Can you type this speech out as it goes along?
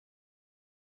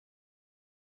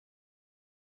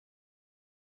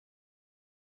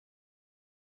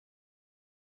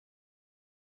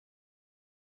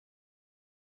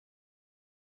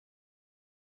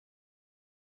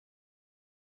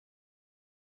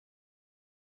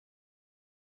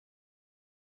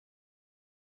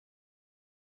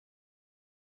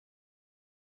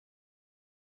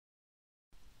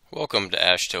Welcome to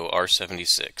AASHTO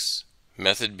R76.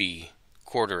 Method B,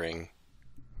 Quartering.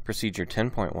 Procedure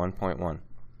 10.1.1.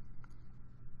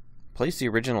 Place the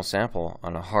original sample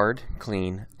on a hard,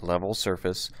 clean, level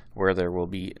surface where there will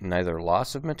be neither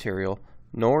loss of material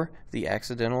nor the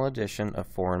accidental addition of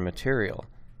foreign material.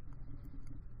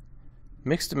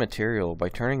 Mix the material by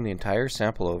turning the entire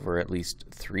sample over at least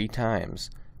 3 times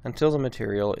until the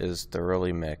material is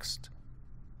thoroughly mixed.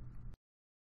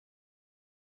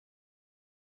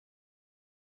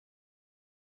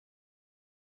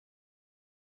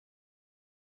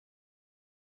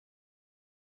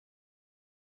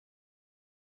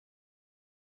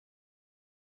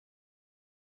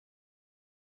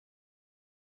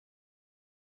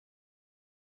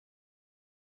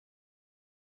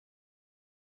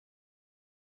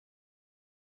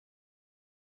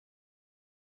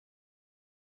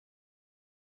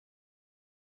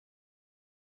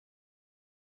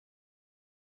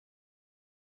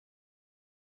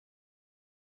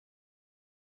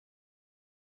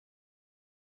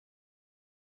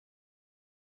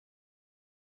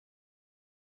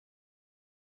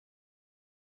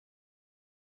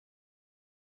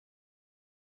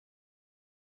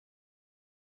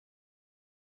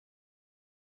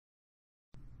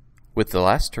 With the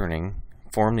last turning,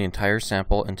 form the entire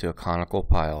sample into a conical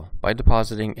pile by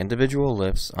depositing individual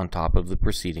lifts on top of the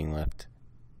preceding lift.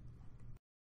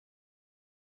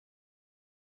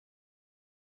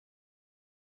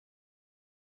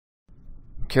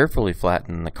 Carefully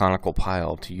flatten the conical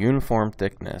pile to uniform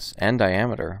thickness and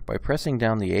diameter by pressing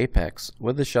down the apex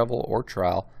with a shovel or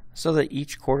trowel so that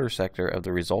each quarter sector of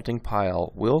the resulting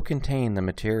pile will contain the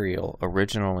material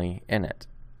originally in it.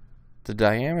 The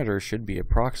diameter should be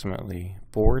approximately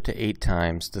 4 to 8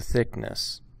 times the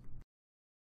thickness.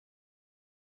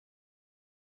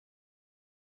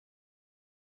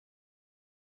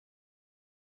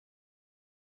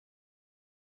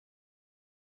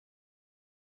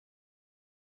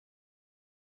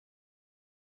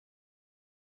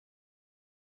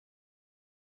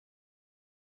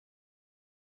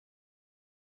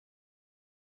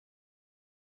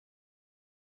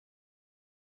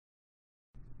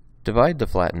 Divide the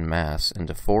flattened mass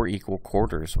into 4 equal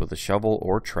quarters with a shovel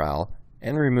or trowel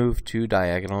and remove 2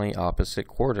 diagonally opposite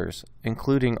quarters,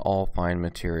 including all fine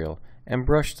material, and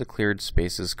brush the cleared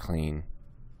spaces clean.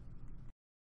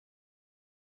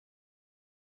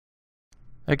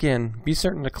 Again, be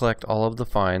certain to collect all of the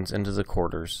fines into the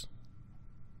quarters.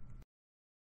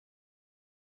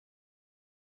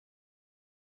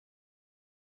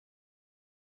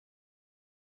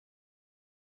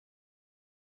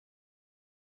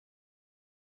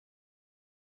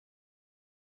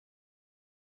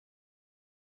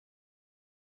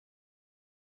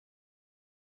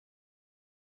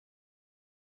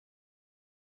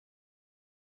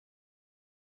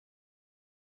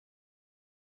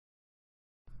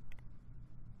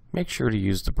 Make sure to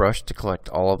use the brush to collect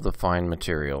all of the fine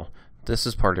material. This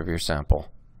is part of your sample.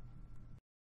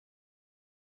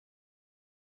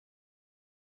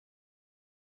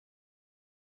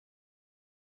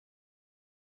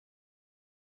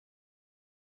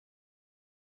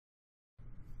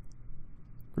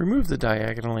 Remove the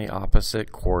diagonally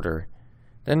opposite quarter,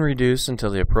 then reduce until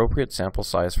the appropriate sample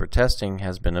size for testing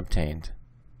has been obtained.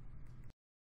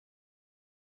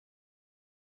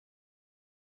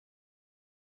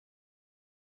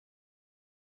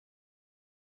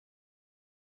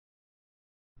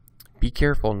 Be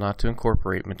careful not to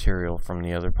incorporate material from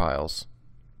the other piles.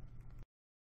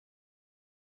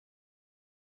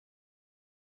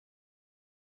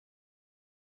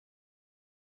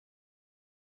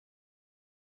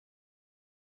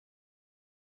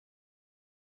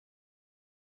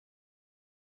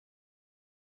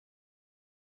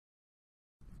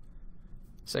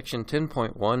 Section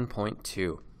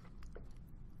 10.1.2.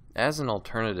 As an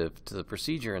alternative to the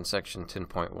procedure in Section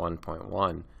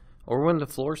 10.1.1, or when the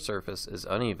floor surface is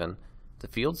uneven, the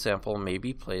field sample may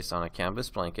be placed on a canvas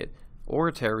blanket or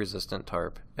a tear-resistant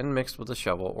tarp and mixed with a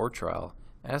shovel or trowel,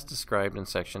 as described in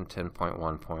Section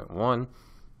 10.1.1,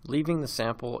 leaving the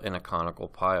sample in a conical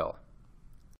pile.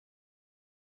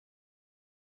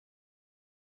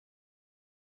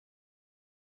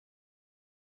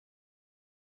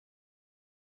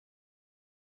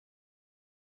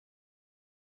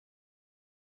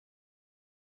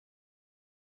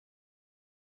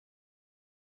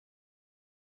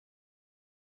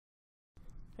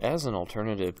 As an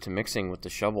alternative to mixing with the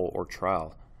shovel or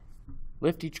trowel,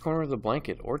 lift each corner of the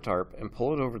blanket or tarp and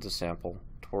pull it over the sample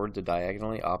toward the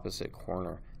diagonally opposite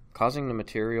corner, causing the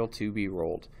material to be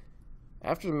rolled.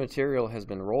 After the material has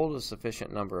been rolled a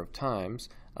sufficient number of times,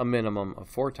 a minimum of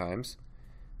 4 times,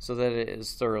 so that it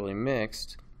is thoroughly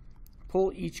mixed,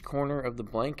 pull each corner of the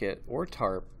blanket or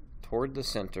tarp toward the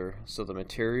center so the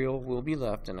material will be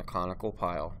left in a conical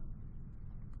pile.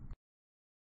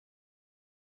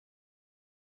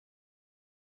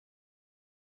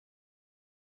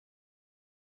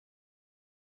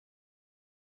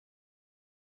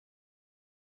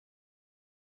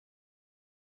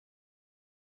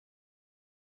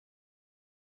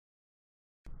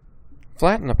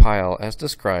 Flatten the pile as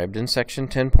described in section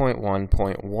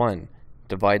 10.1.1.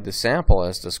 Divide the sample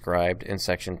as described in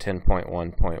section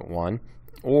 10.1.1,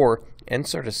 or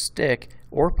insert a stick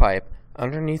or pipe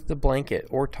underneath the blanket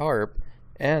or tarp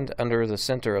and under the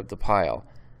center of the pile.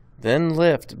 Then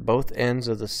lift both ends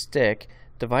of the stick,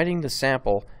 dividing the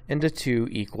sample into 2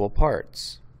 equal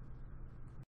parts.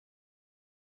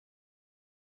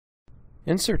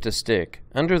 Insert the stick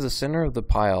under the center of the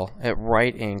pile at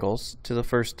right angles to the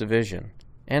first division,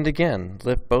 and again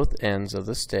lift both ends of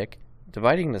the stick,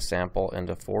 dividing the sample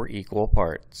into 4 equal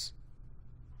parts.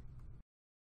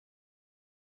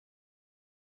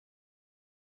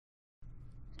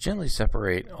 Gently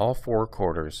separate all 4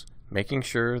 quarters, making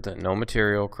sure that no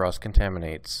material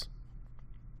cross-contaminates.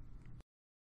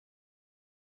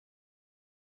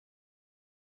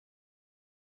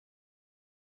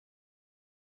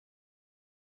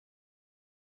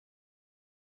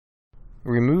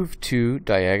 Remove 2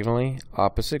 diagonally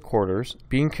opposite quarters,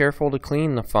 being careful to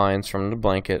clean the fines from the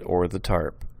blanket or the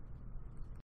tarp.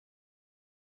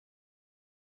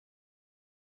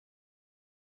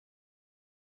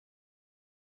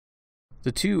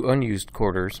 The 2 unused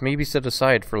quarters may be set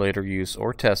aside for later use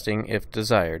or testing if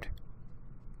desired.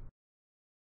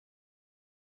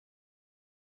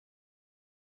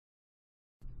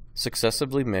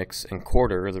 Successively mix and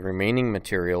quarter the remaining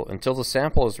material until the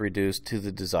sample is reduced to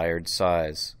the desired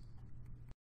size.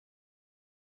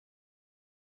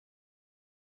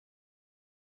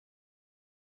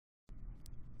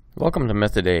 Welcome to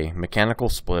Method A, Mechanical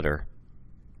Splitter.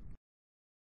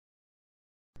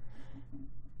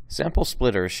 Sample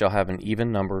splitters shall have an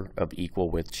even number of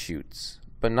equal width chutes,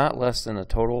 but not less than a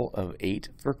total of 8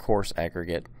 for coarse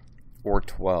aggregate or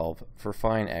 12 for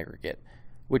fine aggregate,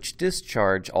 which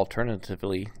discharge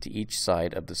alternatively to each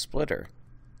side of the splitter.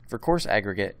 For coarse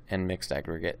aggregate and mixed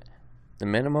aggregate, the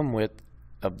minimum width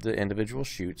of the individual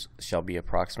chutes shall be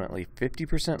approximately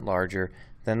 50% larger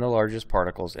than the largest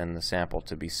particles in the sample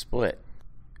to be split.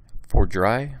 For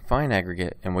dry, fine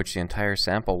aggregate, in which the entire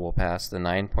sample will pass the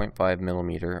 9.5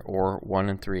 mm or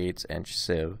 1 3/8 inch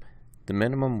sieve, the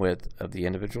minimum width of the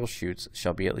individual chutes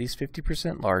shall be at least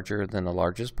 50% larger than the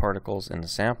largest particles in the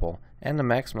sample, and the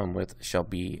maximum width shall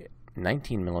be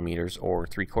 19 mm or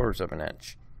 3/4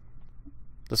 inch.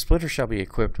 The splitter shall be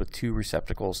equipped with 2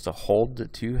 receptacles to hold the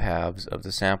 2 halves of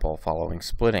the sample following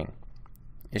splitting.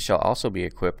 It shall also be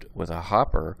equipped with a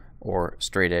hopper or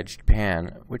straight-edged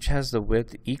pan, which has the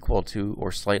width equal to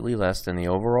or slightly less than the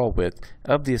overall width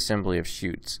of the assembly of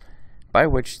chutes, by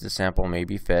which the sample may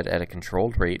be fed at a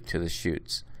controlled rate to the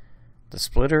chutes. The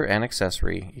splitter and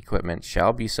accessory equipment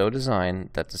shall be so designed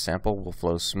that the sample will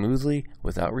flow smoothly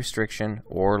without restriction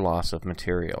or loss of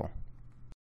material.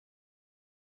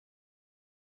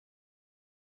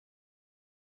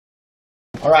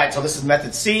 Alright, so this is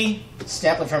method C,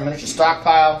 sampling from a miniature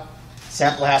stockpile.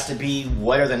 Sample has to be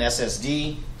wetter than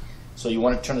SSD, so you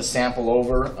want to turn the sample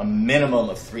over a minimum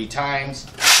of 3 times.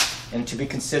 And to be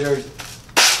considered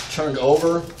turned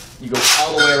over, you go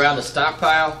all the way around the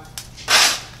stockpile,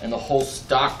 and the whole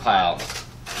stockpile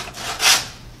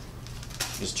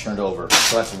is turned over.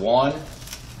 So that's 1,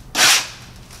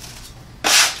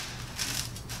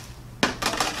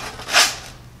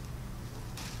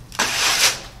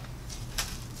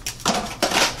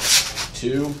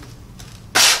 2,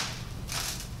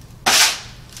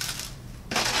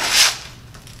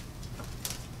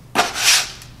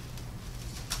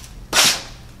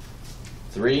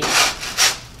 3,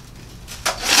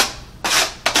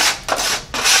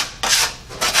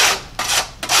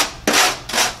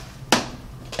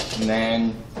 and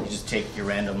then you just take your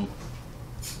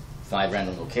 5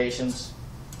 random locations.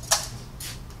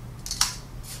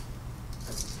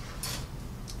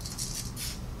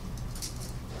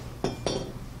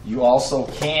 You also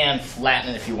can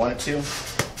flatten it if you wanted to,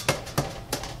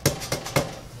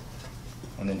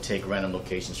 and then take random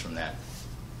locations from that.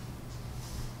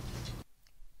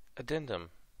 Addendum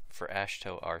for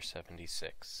AASHTO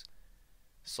R76.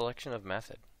 Selection of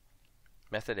method.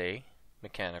 Method A,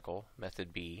 mechanical.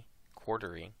 Method B,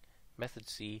 quartering. Method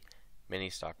C, mini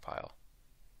stockpile.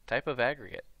 Type of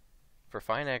aggregate. For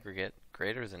fine aggregate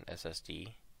greater than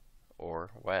SSD or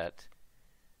wet,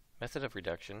 method of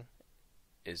reduction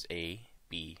is A,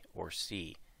 B, or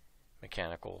C.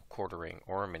 mechanical, quartering,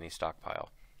 or a mini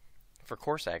stockpile. For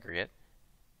coarse aggregate,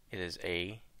 it is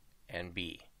A and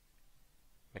B,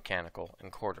 mechanical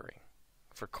and quartering.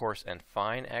 For coarse and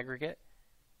fine aggregate,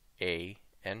 A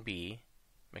and B,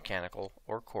 mechanical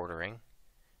or quartering.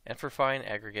 And for fine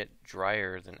aggregate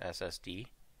drier than SSD,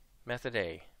 method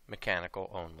A, mechanical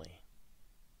only.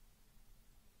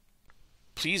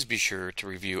 Please be sure to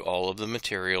review all of the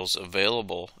materials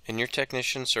available in your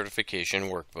Technician Certification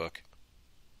Workbook.